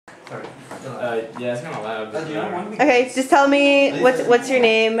Yeah, it's kind of loud. But Okay, just tell me what's your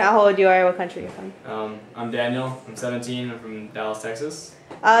name, how old you are, what country you're from. I'm Daniel. I'm 17. I'm from Dallas, Texas.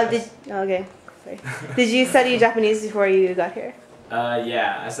 Okay. Sorry. Did you study Japanese before you got here?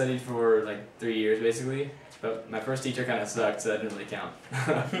 Yeah, I studied for like 3 years basically, but my first teacher kind of sucked, so that didn't really count.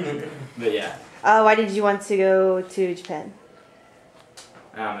 But yeah. Why did you want to go to Japan?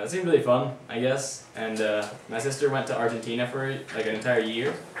 It seemed really fun, I guess. And my sister went to Argentina for like an entire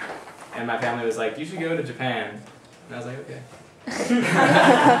year, and my family was like, "You should go to Japan," and I was like, "Okay."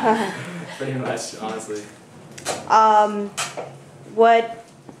 Pretty much, honestly.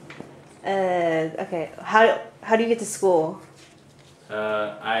 Okay. How do you get to school?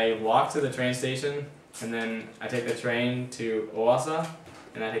 I walk to the train station, and then I take the train to Owasa,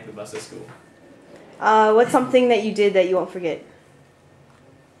 and I take the bus to school. What's something that you did that you won't forget?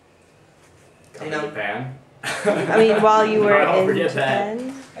 Come to Japan. I mean, while you were in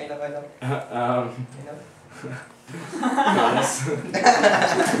Japan. I know.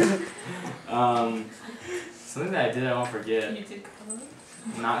 Something that I did I won't forget. You did color?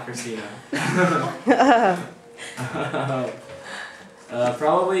 Not Christina.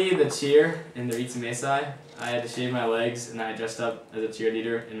 Probably the cheer in the Ritsu Meisai. I had to shave my legs and I dressed up as a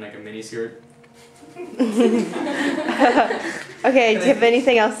cheerleader in like a mini skirt. Okay, do you have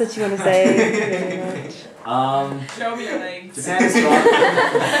anything else that you want to say? Show me your legs. Japan is fun.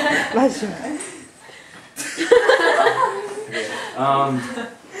 Not sure.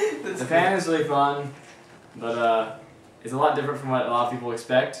 Japan is really fun, but it's a lot different from what a lot of people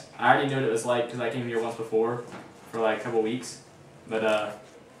expect. I already knew what it was like because I came here once before for like a couple weeks. But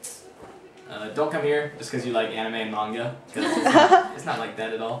don't come here just because you like anime and manga, because it's not like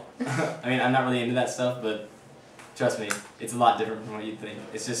that at all. I mean, I'm not really into that stuff, but trust me, it's a lot different from what you'd think.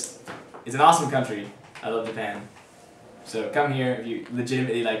 It's an awesome country. I love Japan. So come here if you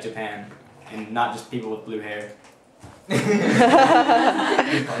legitimately like Japan, and not just people with blue hair.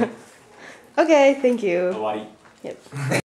 Okay, thank you. Owari. Yep.